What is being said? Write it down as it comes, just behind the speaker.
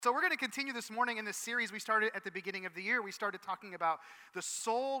So we're going to continue this morning in this series we started at the beginning of the year. We started talking about the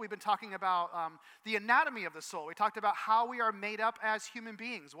soul. We've been talking about the anatomy of the soul. We talked about how we are made up as human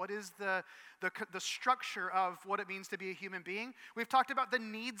beings. What is the structure of what it means to be a human being? We've talked about the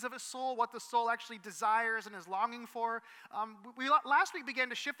needs of a soul, what the soul actually desires and is longing for. We last week began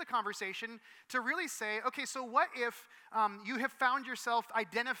to shift the conversation to really say, okay, so what if you have found yourself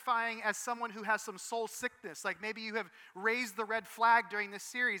identifying as someone who has some soul sickness? Like maybe you have raised the red flag during this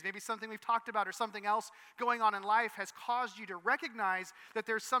series. Maybe something we've talked about or something else going on in life has caused you to recognize that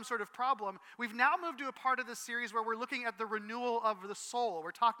there's some sort of problem. We've now moved to a part of this series where we're looking at the renewal of the soul.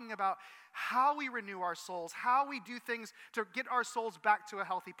 We're talking about how we renew our souls, how we do things to get our souls back to a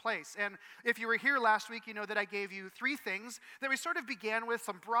healthy place. And if you were here last week, you know that I gave you 3 things that we sort of began with,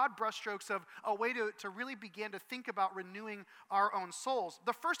 some broad brushstrokes of a way to really begin to think about renewing our own souls.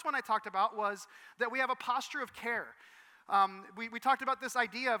 The first one I talked about was that we have a posture of care. We talked about this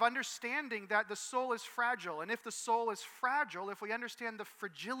idea of understanding that the soul is fragile. And if the soul is fragile, if we understand the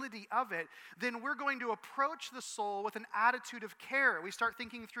fragility of it, then we're going to approach the soul with an attitude of care. We start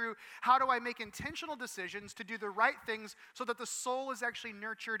thinking through, how do I make intentional decisions to do the right things so that the soul is actually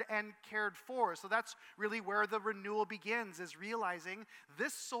nurtured and cared for? So that's really where the renewal begins, is realizing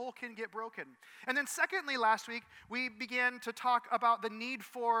this soul can get broken. And then secondly, last week, we began to talk about the need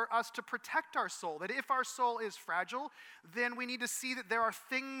for us to protect our soul, that if our soul is fragile, then we need to see that there are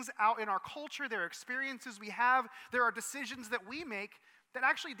things out in our culture, there are experiences we have, there are decisions that we make that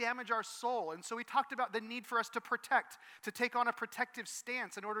actually damage our soul. And so we talked about the need for us to protect, to take on a protective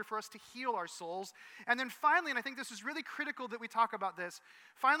stance in order for us to heal our souls. And then finally, and I think this is really critical that we talk about this,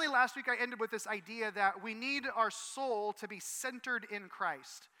 finally last week I ended with this idea that we need our soul to be centered in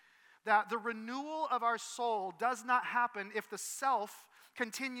Christ. That the renewal of our soul does not happen if the self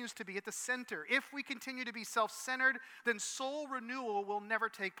continues to be at the center. If we continue to be self-centered, then soul renewal will never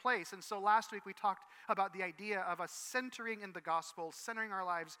take place. And so last week we talked about the idea of us centering in the gospel, centering our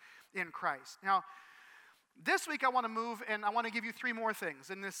lives in Christ. Now, this week I want to move and I want to give you 3 more things.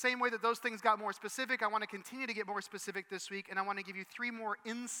 In the same way that those things got more specific, I want to continue to get more specific this week, and I want to give you 3 more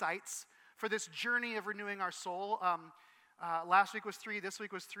insights for this journey of renewing our soul. Last week was 3, this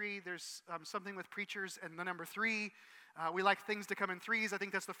week was 3. There's something with preachers and the number 3. We like things to come in 3s. I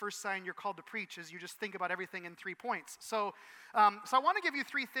think that's the first sign you're called to preach, is you just think about everything in 3 points. So I want to give you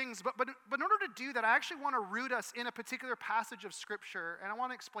 3 things, but in order to do that, I actually want to root us in a particular passage of Scripture, and I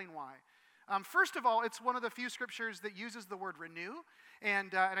want to explain why. First of all, it's one of the few Scriptures that uses the word renew,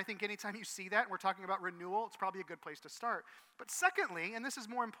 and I think anytime you see that, and we're talking about renewal, it's probably a good place to start. But secondly, and this is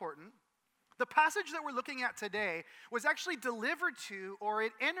more important, the passage that we're looking at today was actually delivered to, or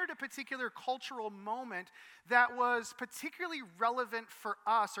it entered a particular cultural moment that was particularly relevant for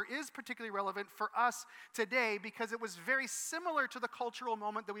us, or is particularly relevant for us today, because it was very similar to the cultural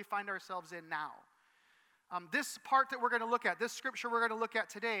moment that we find ourselves in now. This part that we're going to look at, this scripture we're going to look at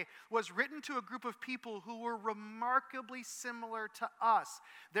today, was written to a group of people who were remarkably similar to us.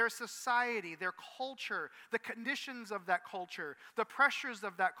 Their society, their culture, the conditions of that culture, the pressures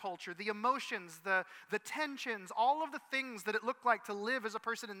of that culture, the emotions, the tensions, all of the things that it looked like to live as a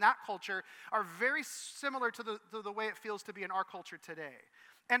person in that culture are very similar to the way it feels to be in our culture today.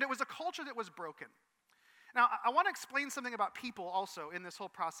 And it was a culture that was broken. Now, I want to explain something about people also in this whole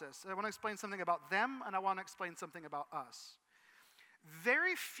process. I want to explain something about them, and I want to explain something about us.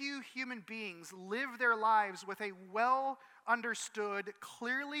 Very few human beings live their lives with a well-understood,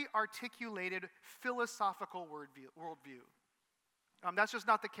 clearly articulated philosophical worldview. That's just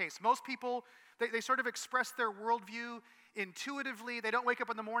not the case. Most people, they sort of express their worldview intuitively. They don't wake up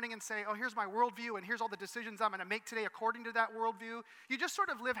in the morning and say, oh, here's my worldview, and here's all the decisions I'm going to make today according to that worldview. You just sort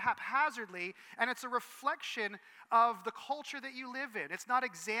of live haphazardly, and it's a reflection of the culture that you live in. It's not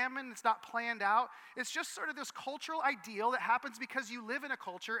examined, it's not planned out. It's just sort of this cultural ideal that happens because you live in a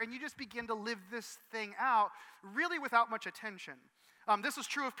culture, and you just begin to live this thing out really without much attention. This is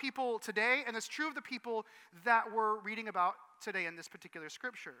true of people today, and it's true of the people that we're reading about today in this particular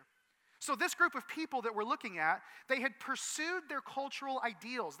scripture. So this group of people that we're looking at, they had pursued their cultural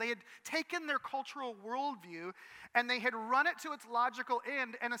ideals. They had taken their cultural worldview and they had run it to its logical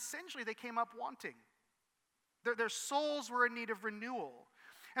end, and essentially they came up wanting. Their souls were in need of renewal.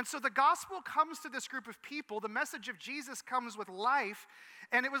 And so the gospel comes to this group of people. The message of Jesus comes with life,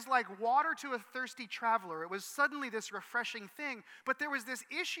 and it was like water to a thirsty traveler. It was suddenly this refreshing thing, but there was this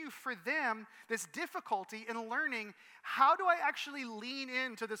issue for them, this difficulty in learning, how do I actually lean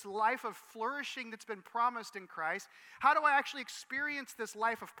into this life of flourishing that's been promised in Christ? How do I actually experience this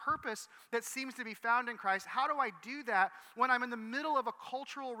life of purpose that seems to be found in Christ? How do I do that when I'm in the middle of a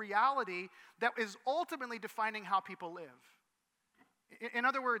cultural reality that is ultimately defining how people live? In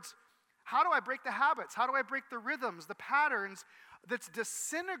other words, how do I break the habits? How do I break the rhythms, the patterns that's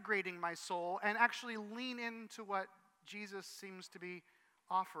disintegrating my soul and actually lean into what Jesus seems to be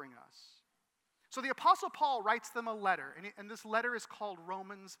offering us? So the Apostle Paul writes them a letter, and this letter is called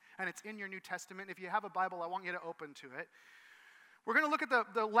Romans, and it's in your New Testament. If you have a Bible, I want you to open to it. We're going to look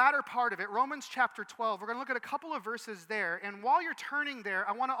at the latter part of it, Romans chapter 12. We're going to look at a couple of verses there, and while you're turning there,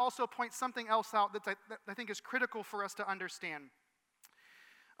 I want to also point something else out that I think is critical for us to understand.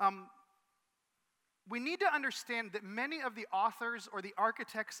 We need to understand that many of the authors or the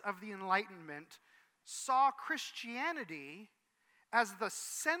architects of the Enlightenment saw Christianity as the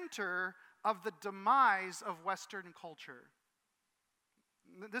center of the demise of Western culture.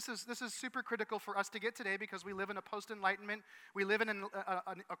 This is super critical for us to get today because we live in a post-Enlightenment. We live in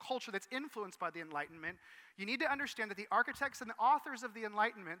a culture that's influenced by the Enlightenment. You need to understand that the architects and the authors of the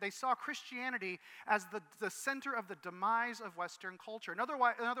Enlightenment, they saw Christianity as the center of the demise of Western culture. In other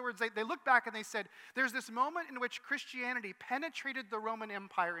words, they look back and they said, there's this moment in which Christianity penetrated the Roman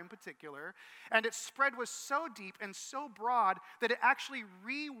Empire in particular, and its spread was so deep and so broad that it actually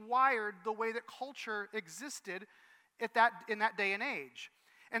rewired the way that culture existed in that day and age.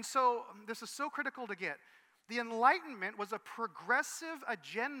 And so, this is so critical to get. The Enlightenment was a progressive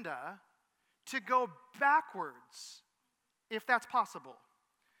agenda to go backwards, if that's possible.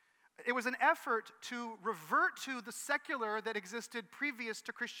 It was an effort to revert to the secular that existed previous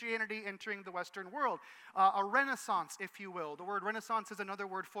to Christianity entering the Western world. A renaissance, if you will. The word renaissance is another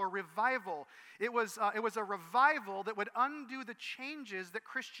word for revival. It was a revival that would undo the changes that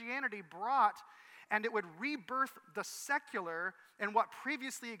Christianity brought, and it would rebirth the secular and what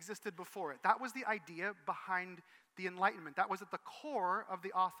previously existed before it. That was the idea behind the Enlightenment. That was at the core of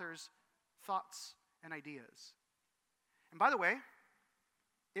the author's thoughts and ideas. And by the way,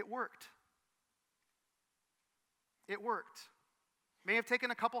 it worked. It worked. May have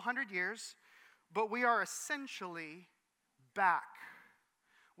taken a couple hundred years, but we are essentially back.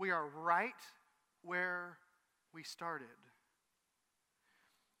 We are right where we started.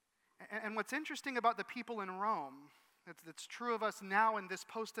 And what's interesting about the people in Rome, that's true of us now in this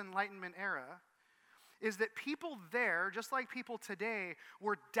post-Enlightenment era, is that people there, just like people today,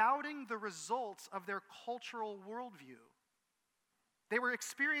 were doubting the results of their cultural worldview. They were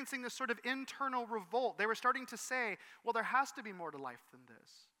experiencing this sort of internal revolt. They were starting to say, well, there has to be more to life than this.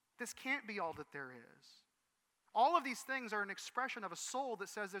 This can't be all that there is. All of these things are an expression of a soul that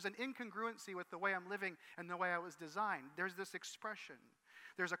says there's an incongruency with the way I'm living and the way I was designed. There's this expression.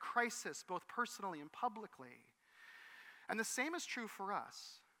 There's a crisis, both personally and publicly. And the same is true for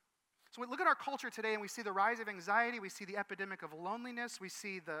us. So we look at our culture today and we see the rise of anxiety, we see the epidemic of loneliness, we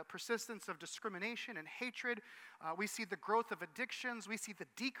see the persistence of discrimination and hatred, we see the growth of addictions, we see the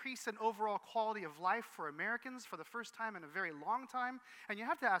decrease in overall quality of life for Americans for the first time in a very long time. And you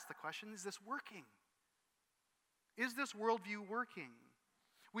have to ask the question, is this working? Is this worldview working?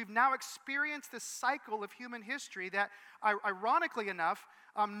 We've now experienced this cycle of human history that, ironically enough,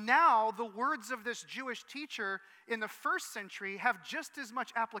 now the words of this Jewish teacher in the first century have just as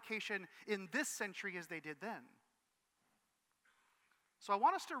much application in this century as they did then. So I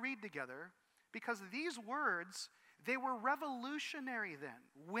want us to read together because these words, they were revolutionary then.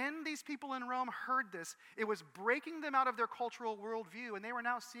 When these people in Rome heard this, it was breaking them out of their cultural worldview, and they were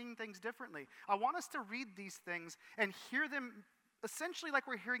now seeing things differently. I want us to read these things and hear them essentially like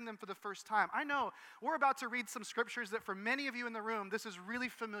we're hearing them for the first time. I know we're about to read some scriptures that for many of you in the room, this is really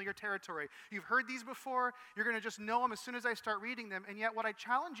familiar territory. You've heard these before. You're going to just know them as soon as I start reading them. And yet what I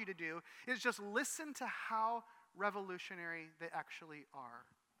challenge you to do is just listen to how revolutionary they actually are.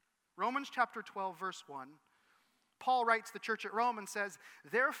 Romans chapter 12, verse 1. Paul writes to the church at Rome and says,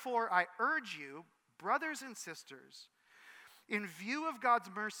 "Therefore I urge you, brothers and sisters, in view of God's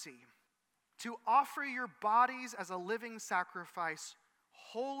mercy, to offer your bodies as a living sacrifice,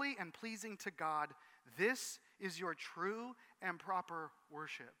 holy and pleasing to God. This is your true and proper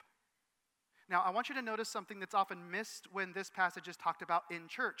worship." Now, I want you to notice something that's often missed when this passage is talked about in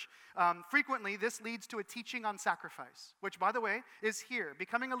church. Frequently, this leads to a teaching on sacrifice, which, by the way, is here.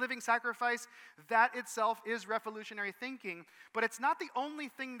 Becoming a living sacrifice, that itself is revolutionary thinking, but it's not the only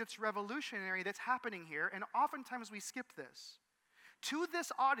thing that's revolutionary that's happening here, and oftentimes we skip this. To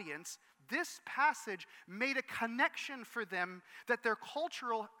this audience, this passage made a connection for them that their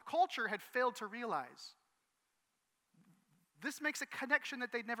culture had failed to realize. This makes a connection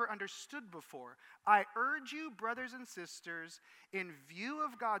that they'd never understood before. I urge you, brothers and sisters, in view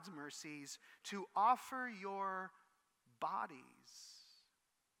of God's mercies, to offer your bodies.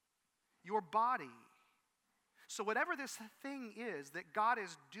 Your body. So whatever this thing is that God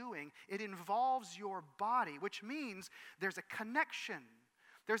is doing, it involves your body, which means there's a connection.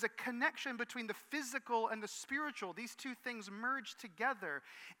 There's a connection between the physical and the spiritual. These two things merge together.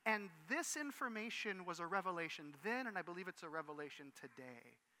 And this information was a revelation then, and I believe it's a revelation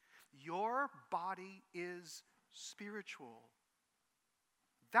today. Your body is spiritual.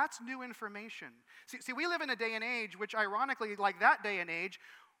 That's new information. See, we live in a day and age, which ironically, like that day and age,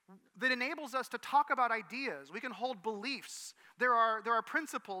 that enables us to talk about ideas. We can hold beliefs. There are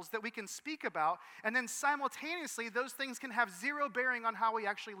principles that we can speak about, and then simultaneously, those things can have zero bearing on how we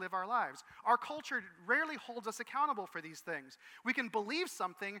actually live our lives. Our culture rarely holds us accountable for these things. We can believe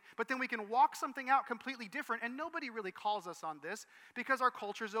something, but then we can walk something out completely different, and nobody really calls us on this because our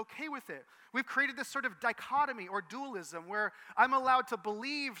culture is okay with it. We've created this sort of dichotomy or dualism where I'm allowed to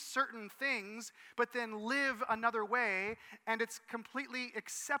believe certain things, but then live another way, and it's completely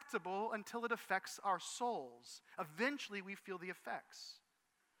acceptable until it affects our souls. Eventually, we feel the effects.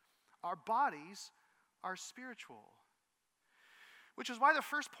 Our bodies are spiritual. Which is why the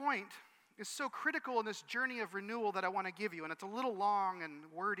first point is so critical in this journey of renewal that I want to give you. And it's a little long and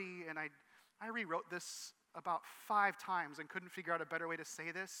wordy, and I rewrote this about 5 times and couldn't figure out a better way to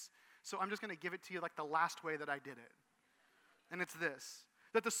say this. So I'm just going to give it to you like the last way that I did it. And it's this: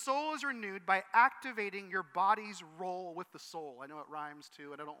 that the soul is renewed by activating your body's role with the soul. I know it rhymes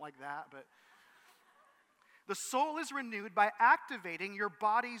too, and I don't like that, but the soul is renewed by activating your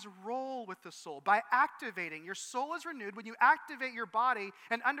body's role with the soul. By activating, your soul is renewed when you activate your body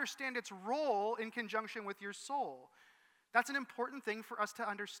and understand its role in conjunction with your soul. That's an important thing for us to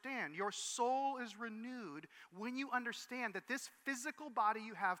understand. Your soul is renewed when you understand that this physical body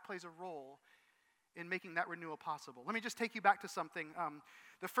you have plays a role in making that renewal possible. Let me just take you back to something.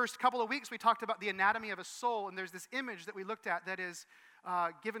 The first couple of weeks we talked about the anatomy of a soul, and there's this image that we looked at that is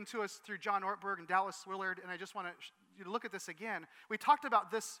given to us through John Ortberg and Dallas Willard, and I just want you to look at this again. We talked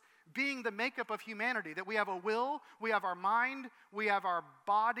about this being the makeup of humanity, that we have a will, we have our mind, we have our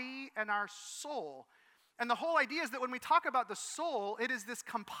body, and our soul. And the whole idea is that when we talk about the soul, it is this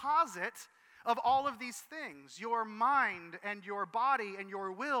composite of all of these things. Your mind and your body and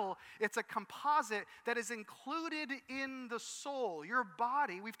your will, it's a composite that is included in the soul. Your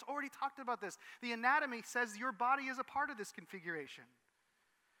body, we've already talked about this. The anatomy says your body is a part of this configuration.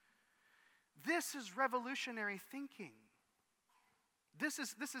 This is revolutionary thinking. This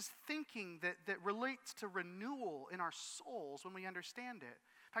is thinking that relates to renewal in our souls when we understand it.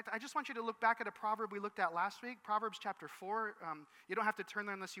 In fact, I just want you to look back at a proverb we looked at last week, Proverbs chapter 4. You don't have to turn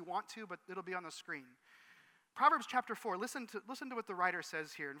there unless you want to, but it'll be on the screen. Proverbs chapter 4, listen to what the writer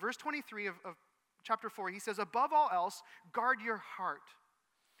says here. In verse 23 of chapter 4, he says, "Above all else, guard your heart,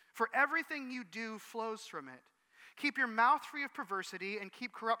 for everything you do flows from it. Keep your mouth free of perversity and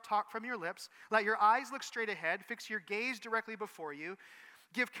keep corrupt talk from your lips. Let your eyes look straight ahead, fix your gaze directly before you.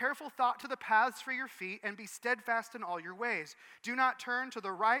 Give careful thought to the paths for your feet and be steadfast in all your ways. Do not turn to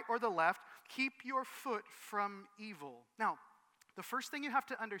the right or the left. Keep your foot from evil." Now, the first thing you have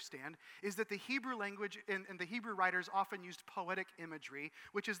to understand is that the Hebrew language and the Hebrew writers often used poetic imagery,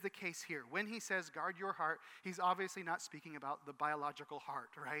 which is the case here. When he says guard your heart, he's obviously not speaking about the biological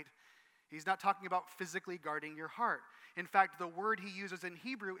heart, right? He's not talking about physically guarding your heart. In fact, the word he uses in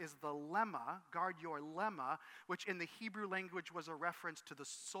Hebrew is the lemma, guard your lemma, which in the Hebrew language was a reference to the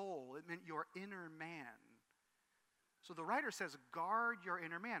soul. It meant your inner man. So the writer says, guard your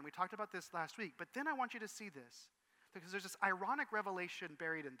inner man. We talked about this last week, but then I want you to see this, because there's this ironic revelation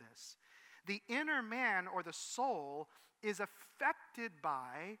buried in this. The inner man, or the soul, is affected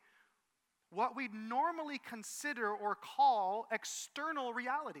by what we normally consider or call external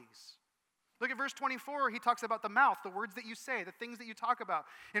realities. Look at verse 24. He talks about the mouth, the words that you say, the things that you talk about.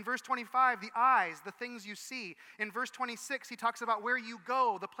 In verse 25, the eyes, the things you see. In verse 26, he talks about where you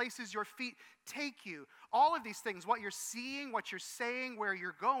go, the places your feet take you. All of these things, what you're seeing, what you're saying, where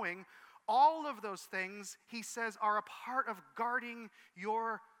you're going, all of those things, he says, are a part of guarding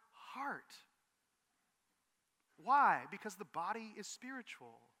your heart. Why? Because the body is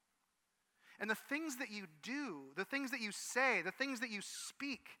spiritual. And the things that you do, the things that you say, the things that you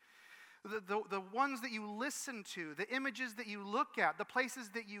speak, the ones that you listen to, the images that you look at, the places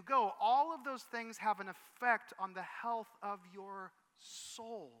that you go, all of those things have an effect on the health of your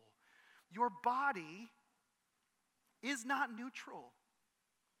soul. Your body is not neutral.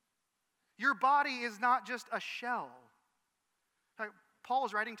 Your body is not just a shell. Paul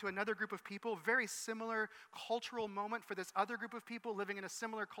is writing to another group of people, very similar cultural moment for this other group of people living in a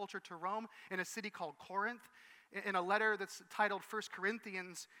similar culture to Rome in a city called Corinth. In a letter that's titled 1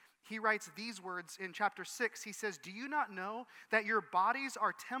 Corinthians, he writes these words in chapter 6. He says, "Do you not know that your bodies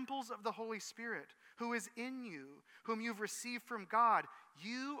are temples of the Holy Spirit, who is in you, whom you've received from God.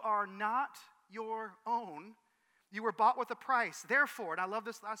 You are not your own. You were bought with a price. Therefore, and I love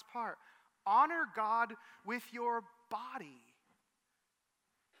this last part, honor God with your body.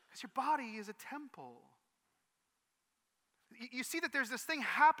 Because your body is a temple. You see that there's this thing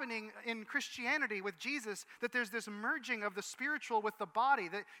happening in Christianity with Jesus, that there's this merging of the spiritual with the body,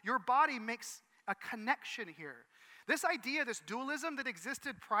 that your body makes a connection here. This idea, this dualism that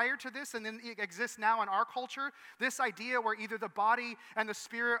existed prior to this and then it exists now in our culture, this idea where either the body and the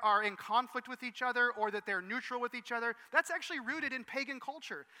spirit are in conflict with each other or that they're neutral with each other, that's actually rooted in pagan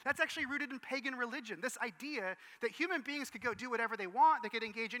culture. That's actually rooted in pagan religion. This idea that human beings could go do whatever they want, they could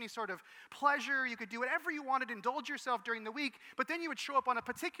engage any sort of pleasure, you could do whatever you wanted, indulge yourself during the week, but then you would show up on a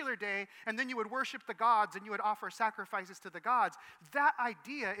particular day and then you would worship the gods and you would offer sacrifices to the gods. That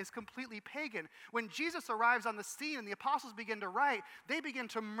idea is completely pagan. When Jesus arrives on the scene and the apostles begin to write, they begin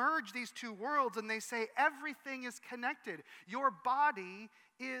to merge these two worlds and they say everything is connected. Your body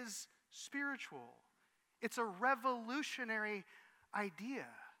is spiritual. It's a revolutionary idea.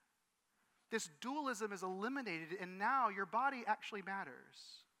 This dualism is eliminated and now your body actually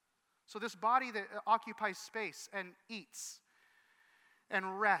matters. So this body that occupies space and eats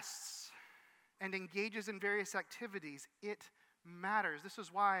and rests and engages in various activities, it matters. This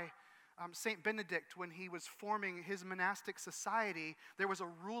is why St. Benedict, when he was forming his monastic society, there was a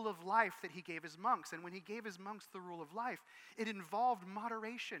rule of life that he gave his monks. And when he gave his monks the rule of life, it involved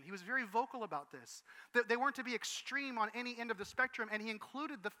moderation. He was very vocal about this. That they weren't to be extreme on any end of the spectrum, and he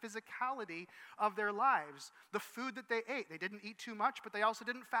included the physicality of their lives. The food that they ate. They didn't eat too much, but they also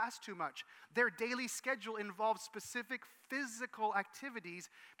didn't fast too much. Their daily schedule involved specific physical activities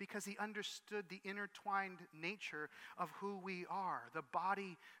because he understood the intertwined nature of who we are. The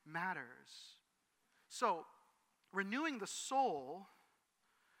body matters. So, renewing the soul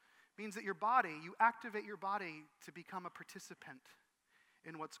means that you activate your body to become a participant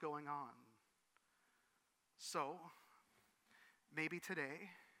in what's going on. So, maybe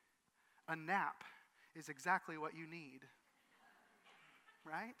today, a nap is exactly what you need,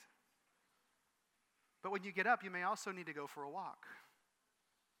 right? But when you get up, you may also need to go for a walk,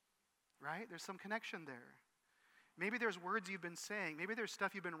 right? There's some connection there. Maybe there's words you've been saying. Maybe there's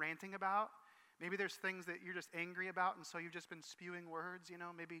stuff you've been ranting about. Maybe there's things that you're just angry about, and so you've just been spewing words,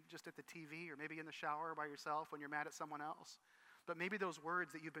 maybe just at the TV or maybe in the shower by yourself when you're mad at someone else. But maybe those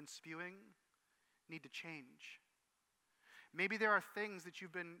words that you've been spewing need to change. Maybe there are things that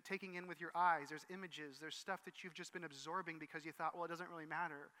you've been taking in with your eyes. There's images. There's stuff that you've just been absorbing because you thought, well, it doesn't really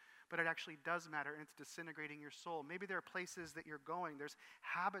matter. But it actually does matter, and it's disintegrating your soul. Maybe there are places that you're going. There's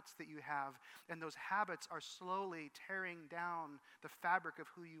habits that you have, and those habits are slowly tearing down the fabric of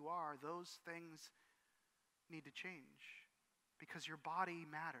who you are. Those things need to change because your body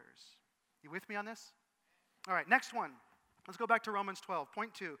matters. You with me on this? All right, next one. Let's go back to Romans 12,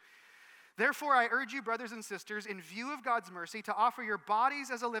 point 2. Therefore, I urge you, brothers and sisters, in view of God's mercy, to offer your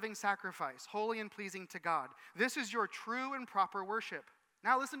bodies as a living sacrifice, holy and pleasing to God. This is your true and proper worship.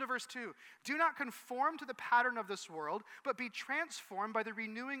 Now listen to verse 2. Do not conform to the pattern of this world, but be transformed by the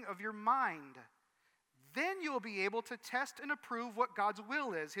renewing of your mind. Then you will be able to test and approve what God's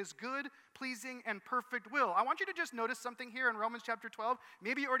will is, his good, pleasing, and perfect will. I want you to just notice something here in Romans chapter 12.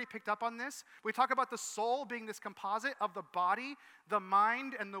 Maybe you already picked up on this. We talk about the soul being this composite of the body, the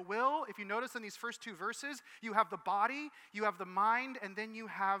mind, and the will. If you notice in these first two verses, you have the body, you have the mind, and then you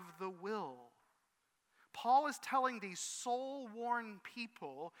have the will. Paul is telling these soul-worn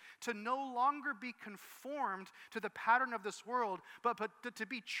people to no longer be conformed to the pattern of this world, but to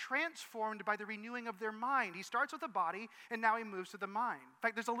be transformed by the renewing of their mind. He starts with the body, and now he moves to the mind. In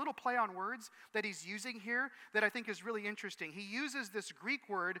fact, there's a little play on words that he's using here that I think is really interesting. He uses this Greek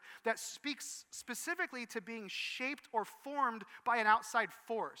word that speaks specifically to being shaped or formed by an outside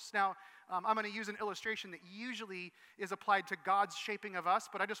force. Now, I'm going to use an illustration that usually is applied to God's shaping of us,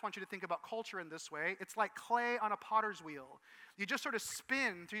 but I just want you to think about culture in this way. It's like clay on a potter's wheel. You just sort of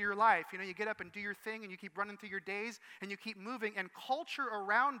spin through your life. You get up and do your thing, and you keep running through your days, and you keep moving, and culture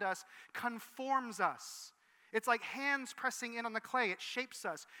around us conforms us. It's like hands pressing in on the clay. It shapes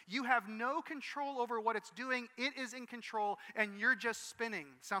us. You have no control over what it's doing. It is in control, and you're just spinning.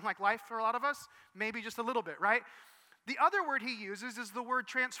 Sound like life for a lot of us? Maybe just a little bit, right? The other word he uses is the word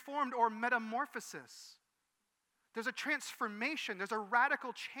transformed or metamorphosis. There's a transformation. There's a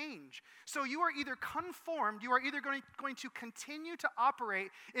radical change. So you are either conformed, you are either going to continue to operate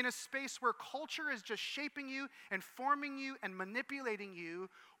in a space where culture is just shaping you and forming you and manipulating you,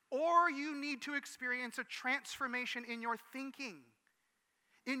 or you need to experience a transformation in your thinking.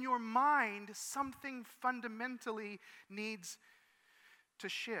 In your mind, something fundamentally needs to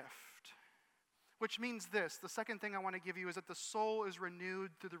shift. Which means this, the second thing I want to give you is that the soul is renewed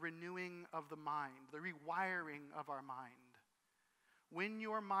through the renewing of the mind, the rewiring of our mind. When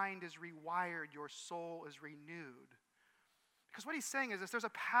your mind is rewired, your soul is renewed. Because what he's saying is this, there's a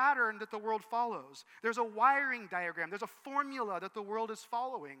pattern that the world follows. There's a wiring diagram. There's a formula that the world is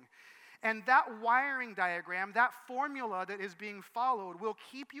following. And that wiring diagram, that formula that is being followed will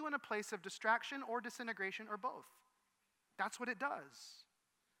keep you in a place of distraction or disintegration or both. That's what it does.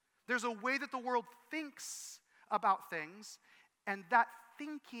 There's a way that the world thinks about things, and that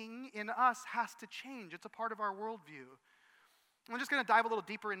thinking in us has to change. It's a part of our worldview. I'm just going to dive a little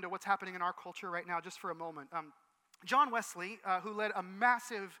deeper into what's happening in our culture right now just for a moment. John Wesley, who led a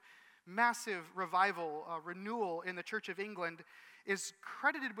massive revival, renewal in the Church of England, is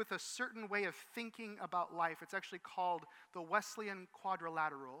credited with a certain way of thinking about life. It's actually called the Wesleyan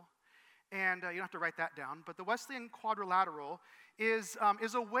Quadrilateral. And you don't have to write that down, but the Wesleyan Quadrilateral is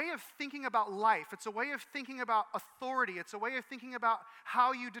a way of thinking about life. It's a way of thinking about authority. It's a way of thinking about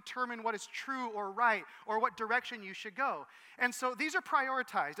how you determine what is true or right or what direction you should go. And so these are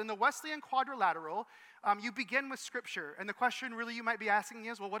prioritized. In the Wesleyan Quadrilateral, you begin with Scripture. And the question really you might be asking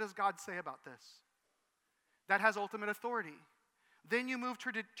is, well, what does God say about this? That has ultimate authority. Then you move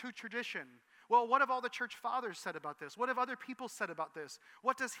to tradition. Well, what have all the church fathers said about this? What have other people said about this?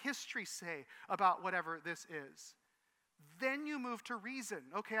 What does history say about whatever this is? Then you move to reason.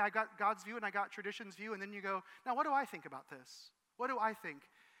 Okay, I got God's view and I got tradition's view, and then you go, now what do I think about this? What do I think?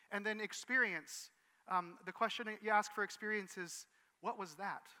 And then experience. The question you ask for experience is, what was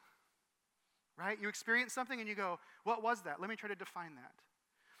that? Right? You experience something and you go, what was that? Let me try to define that.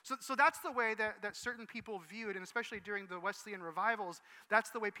 So that's the way that certain people viewed, and especially during the Wesleyan revivals,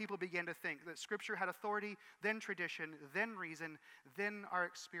 that's the way people began to think, that Scripture had authority, then tradition, then reason, then our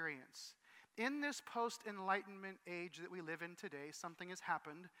experience. In this post-Enlightenment age that we live in today, something has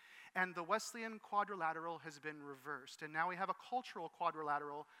happened, and the Wesleyan Quadrilateral has been reversed, and now we have a cultural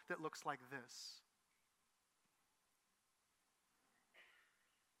quadrilateral that looks like this.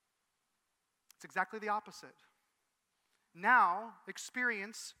 It's exactly the opposite. Now,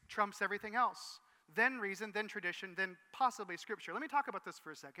 experience trumps everything else. Then reason, then tradition, then possibly Scripture. Let me talk about this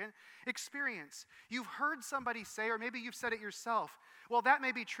for a second. Experience. You've heard somebody say, or maybe you've said it yourself, well, that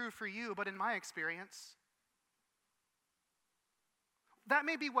may be true for you, but in my experience, that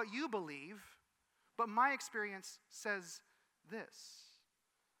may be what you believe, but my experience says this.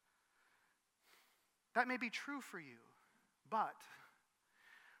 That may be true for you, but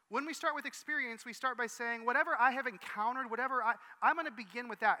when we start with experience, we start by saying, whatever I have encountered, I'm going to begin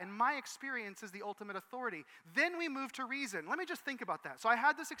with that. And my experience is the ultimate authority. Then we move to reason. Let me just think about that. So I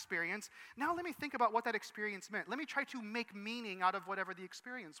had this experience. Now let me think about what that experience meant. Let me try to make meaning out of whatever the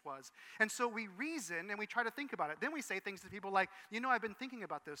experience was. And so we reason and we try to think about it. Then we say things to people like, I've been thinking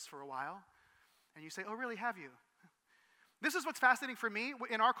about this for a while. And you say, oh, really, have you? This is what's fascinating for me.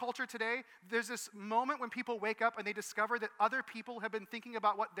 In our culture today, there's this moment when people wake up and they discover that other people have been thinking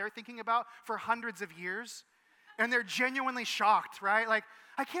about what they're thinking about for hundreds of years. And they're genuinely shocked, right? Like,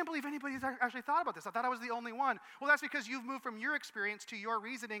 I can't believe anybody's actually thought about this. I thought I was the only one. Well, that's because you've moved from your experience to your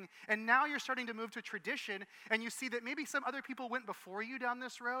reasoning, and now you're starting to move to tradition, and you see that maybe some other people went before you down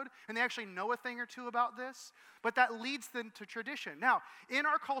this road, and they actually know a thing or two about this, but that leads them to tradition. Now, in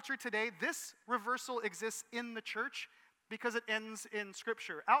our culture today, this reversal exists in the church, because it ends in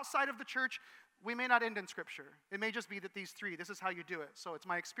Scripture. Outside of the church, we may not end in Scripture. It may just be that these three, this is how you do it. So it's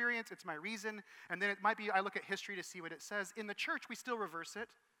my experience, it's my reason, and then it might be I look at history to see what it says. In the church, we still reverse it.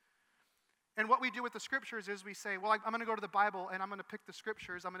 And what we do with the Scriptures is we say, well, I'm going to go to the Bible and I'm going to pick the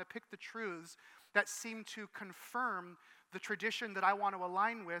Scriptures. I'm going to pick the truths that seem to confirm the tradition that I want to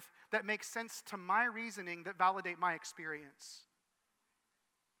align with, that makes sense to my reasoning, that validate my experience.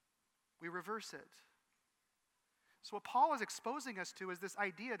 We reverse it. So what Paul is exposing us to is this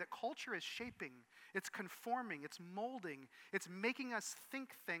idea that culture is shaping, it's conforming, it's molding, it's making us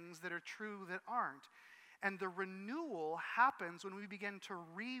think things that are true that aren't. And the renewal happens when we begin to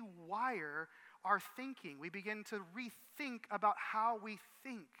rewire our thinking. We begin to rethink about how we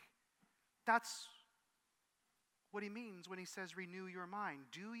think. That's what he means when he says renew your mind.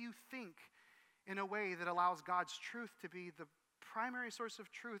 Do you think in a way that allows God's truth to be the primary source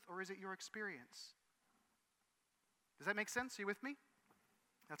of truth, or is it your experience? Does that make sense? Are you with me?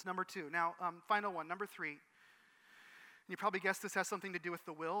 That's number two. Now, final one, number three. You probably guessed this has something to do with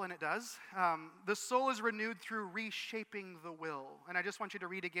the will, and it does. The soul is renewed through reshaping the will. And I just want you to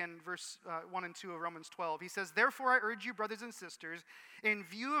read again verse 1 and 2 of Romans 12. He says, "Therefore I urge you, brothers and sisters, in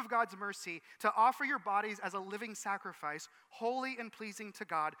view of God's mercy, to offer your bodies as a living sacrifice, holy and pleasing to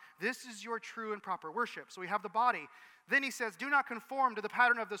God. This is your true and proper worship." So we have the body. Then he says, "Do not conform to the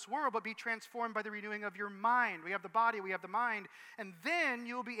pattern of this world, but be transformed by the renewing of your mind." We have the body, we have the mind. And then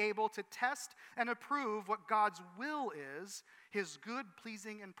you'll be able to test and approve what God's will is, his good,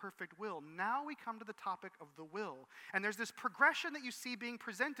 pleasing, and perfect will. Now we come to the topic of the will. And there's this progression that you see being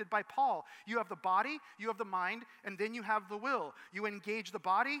presented by Paul. You have the body, you have the mind, and then you have the will. You engage the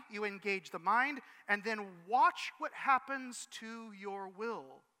body, you engage the mind, and then watch what happens to your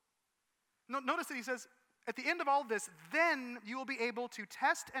will. Notice that he says, at the end of all this, then you will be able to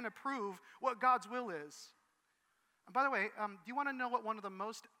test and approve what God's will is. And by the way, do you want to know what one of the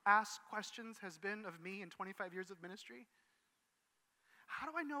most asked questions has been of me in 25 years of ministry? How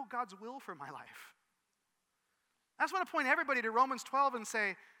do I know God's will for my life? I just want to point everybody to Romans 12 and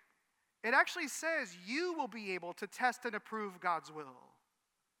say, it actually says you will be able to test and approve God's will.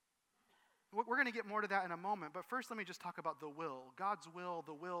 We're going to get more to that in a moment, but first let me just talk about the will. God's will,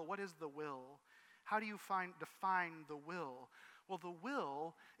 the will. What is the will? How do you define the will? Well, the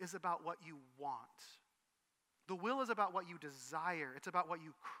will is about what you want. The will is about what you desire. It's about what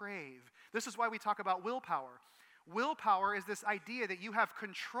you crave. This is why we talk about willpower. Willpower is this idea that you have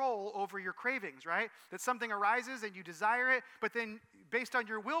control over your cravings, right? That something arises and you desire it, but then based on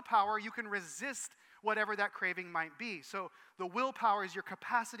your willpower, you can resist whatever that craving might be. So the willpower is your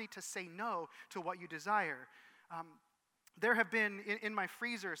capacity to say no to what you desire. There have been, in my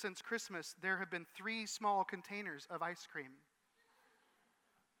freezer since Christmas, there have been 3 small containers of ice cream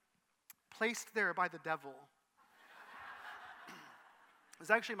placed there by the devil. It was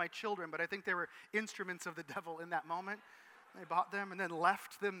actually my children, but I think they were instruments of the devil in that moment. They bought them and then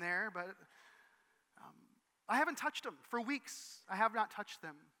left them there, but I haven't touched them. For weeks, I have not touched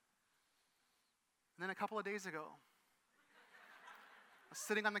them. And then a couple of days ago, I was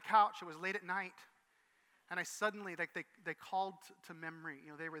sitting on the couch, it was late at night, and I suddenly, they called to memory,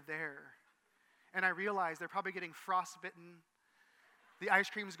 they were there. And I realized they're probably getting frostbitten. The ice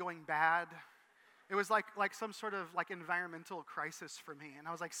cream's going bad. It was like some sort of environmental crisis for me. And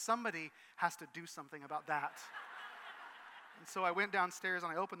I was like, somebody has to do something about that. And so I went downstairs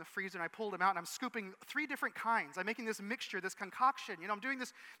and I opened the freezer and I pulled them out and I'm scooping 3 different kinds. I'm making this mixture, this concoction. I'm doing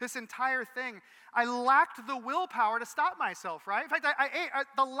this entire thing. I lacked the willpower to stop myself, right? In fact, I ate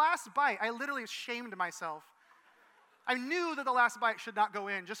the last bite. I literally shamed myself. I knew that the last bite should not go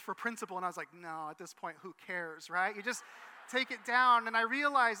in just for principle. And I was like, no, at this point, who cares, right? You just take it down. And I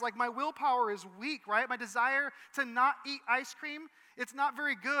realized my willpower is weak, right? My desire to not eat ice cream, it's not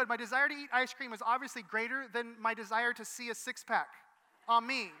very good. My desire to eat ice cream is obviously greater than my desire to see a 6-pack on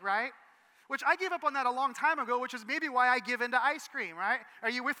me, right? Which I gave up on that a long time ago, which is maybe why I give into ice cream, right? Are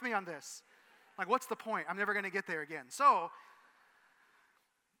you with me on this? What's the point? I'm never going to get there again. So,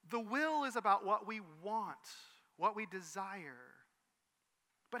 the will is about what we want, what we desire.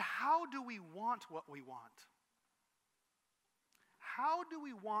 But how do we want what we want? How do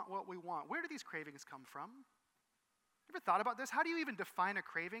we want what we want? Where do these cravings come from? You ever thought about this? How do you even define a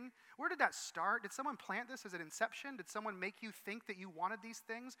craving? Where did that start? Did someone plant this as an inception? Did someone make you think that you wanted these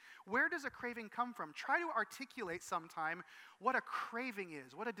things? Where does a craving come from? Try to articulate sometime what a craving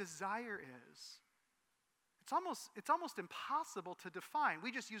is, what a desire is. It's almost impossible to define.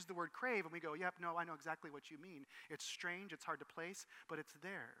 We just use the word crave and we go, yep, no, I know exactly what you mean. It's strange, it's hard to place, but it's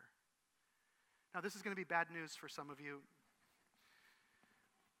there. Now, this is going to be bad news for some of you.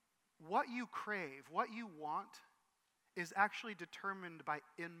 What you crave, what you want, is actually determined by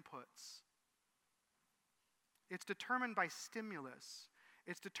inputs. It's determined by stimulus.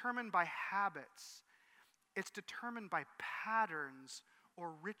 It's determined by habits. It's determined by patterns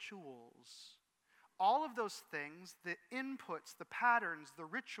or rituals. All of those things, the inputs, the patterns, the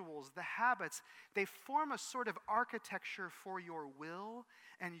rituals, the habits, they form a sort of architecture for your will,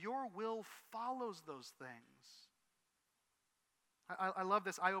 and your will follows those things. I love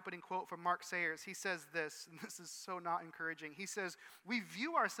this eye-opening quote from Mark Sayers. He says this, and this is so not encouraging. He says, "We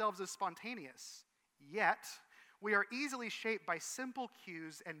view ourselves as spontaneous, yet we are easily shaped by simple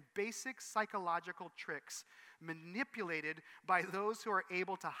cues and basic psychological tricks manipulated by those who are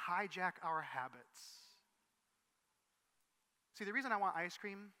able to hijack our habits." See, the reason I want ice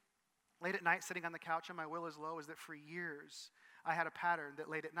cream late at night sitting on the couch and my will is low is that for years I had a pattern that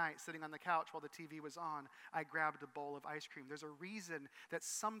late at night, sitting on the couch while the TV was on, I grabbed a bowl of ice cream. There's a reason that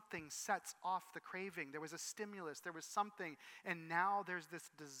something sets off the craving. There was a stimulus, there was something, and now there's this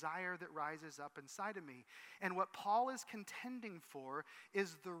desire that rises up inside of me. And what Paul is contending for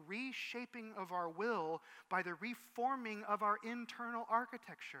is the reshaping of our will by the reforming of our internal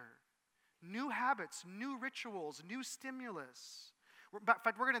architecture. New habits, new rituals, new stimulus. In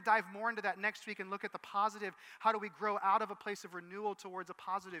fact, we're going to dive more into that next week and look at the positive. How do we grow out of a place of renewal towards a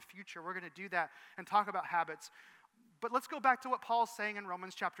positive future? We're going to do that and talk about habits. But let's go back to what Paul's saying in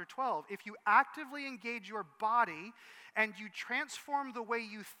Romans chapter 12. If you actively engage your body and you transform the way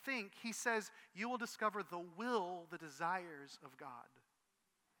you think, he says, you will discover the will, the desires of God.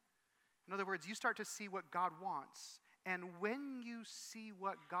 In other words, you start to see what God wants. And when you see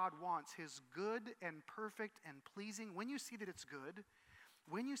what God wants, his good and perfect and pleasing, when you see that it's good,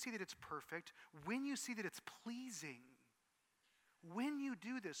 when you see that it's perfect, when you see that it's pleasing, when you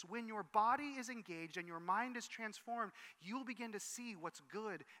do this, when your body is engaged and your mind is transformed, you'll begin to see what's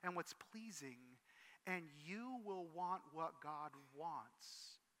good and what's pleasing, and you will want what God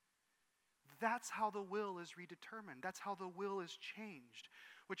wants. That's how the will is redetermined. That's how the will is changed.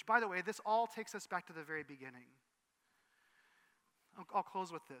 Which, by the way, this all takes us back to the very beginning. I'll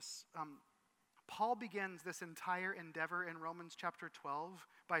close with this. Paul begins this entire endeavor in Romans chapter 12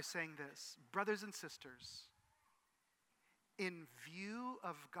 by saying this: brothers and sisters, in view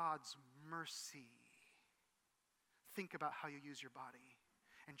of God's mercy, think about how you use your body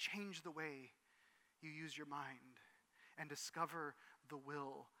and change the way you use your mind and discover the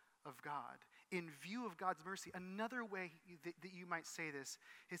will of God. In view of God's mercy, another way that you might say this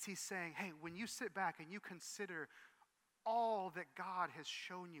is he's saying, hey, when you sit back and you consider all that God has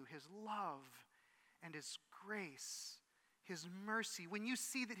shown you, his love and his grace, his mercy, when you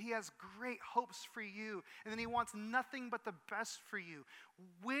see that he has great hopes for you and then he wants nothing but the best for you,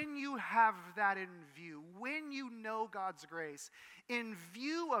 when you have that in view, when you know God's grace, in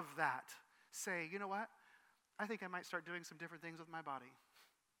view of that, say, you know what? I think I might start doing some different things with my body.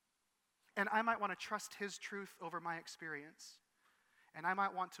 And I might want to trust his truth over my experience. And I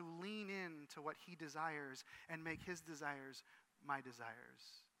might want to lean into what he desires and make his desires my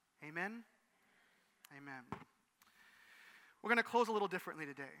desires. Amen? Amen. We're going to close a little differently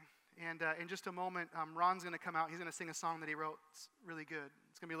today. And in just a moment, Ron's going to come out. He's going to sing a song that he wrote. It's really good.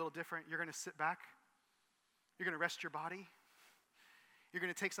 It's going to be a little different. You're going to sit back. You're going to rest your body. You're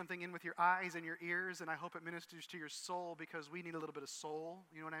going to take something in with your eyes and your ears, and I hope it ministers to your soul, because we need a little bit of soul.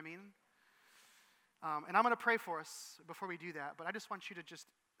 You know what I mean? And I'm going to pray for us before we do that, but I just want you to just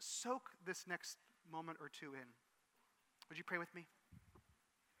soak this next moment or two in. Would you pray with me?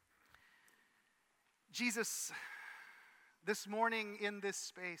 Jesus, this morning in this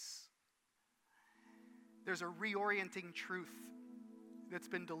space, there's a reorienting truth that's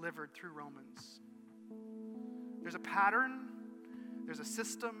been delivered through Romans. There's a pattern, there's a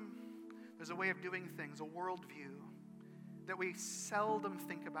system, there's a way of doing things, a worldview that we seldom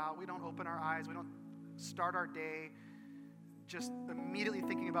think about. We don't open our eyes, we don't start our day just immediately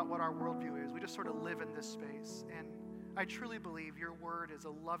thinking about what our worldview is. We just sort of live in this space. And I truly believe your word is a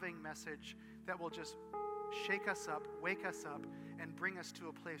loving message that will just shake us up, wake us up, and bring us to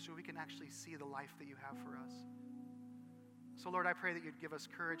a place where we can actually see the life that you have for us. So Lord, I pray that you'd give us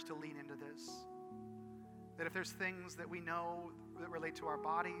courage to lean into this. That if there's things that we know that relate to our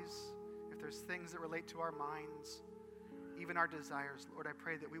bodies, if there's things that relate to our minds, even our desires, Lord, I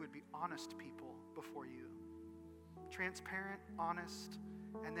pray that we would be honest people before you. Transparent, honest,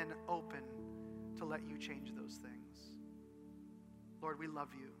 and then open to let you change those things. Lord, we love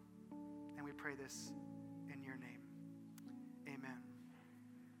you, and we pray this in your name. Amen.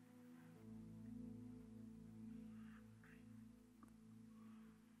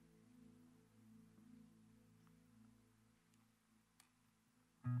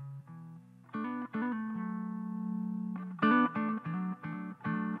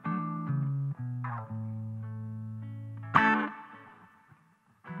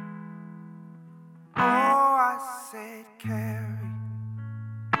 Said, carry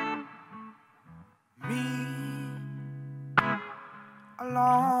me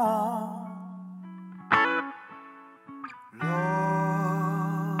along,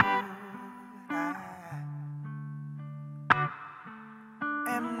 Lord. I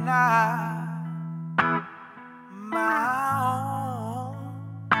am not my own.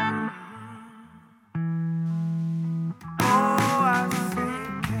 Oh, I say,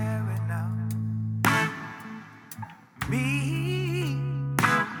 carry now. Me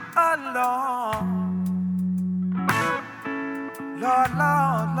alone, Lord,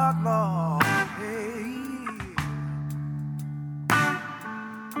 Lord, Lord, Lord, hey.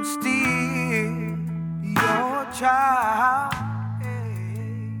 I'm still your child.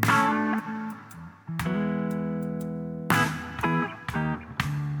 Hey.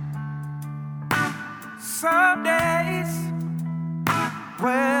 Some days,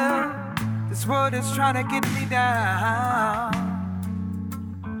 well, this world is trying to get me down,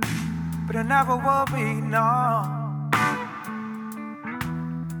 but I never will be, no,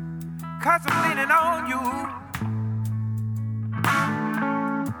 'cause I'm leaning on you.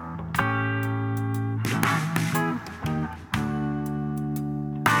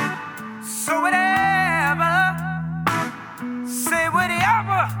 So whatever, say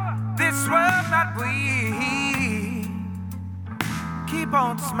whatever, this world might be, keep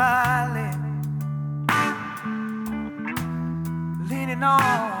on smiling, leaning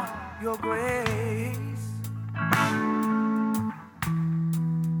on your grace.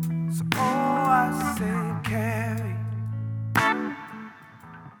 So I say, carry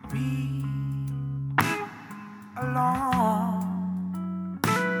me along.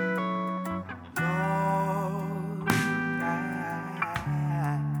 Lord,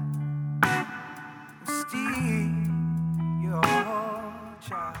 I'm still your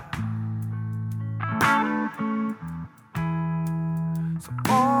child. So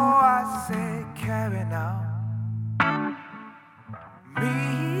I say, carry now me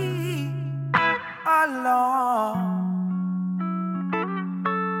along.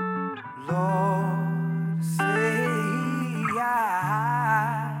 Lord, say I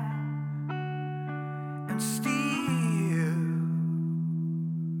am still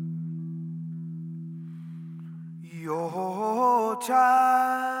your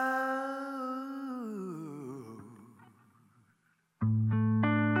child.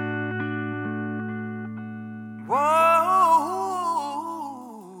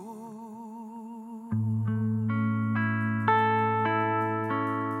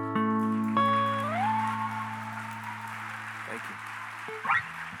 Thank you.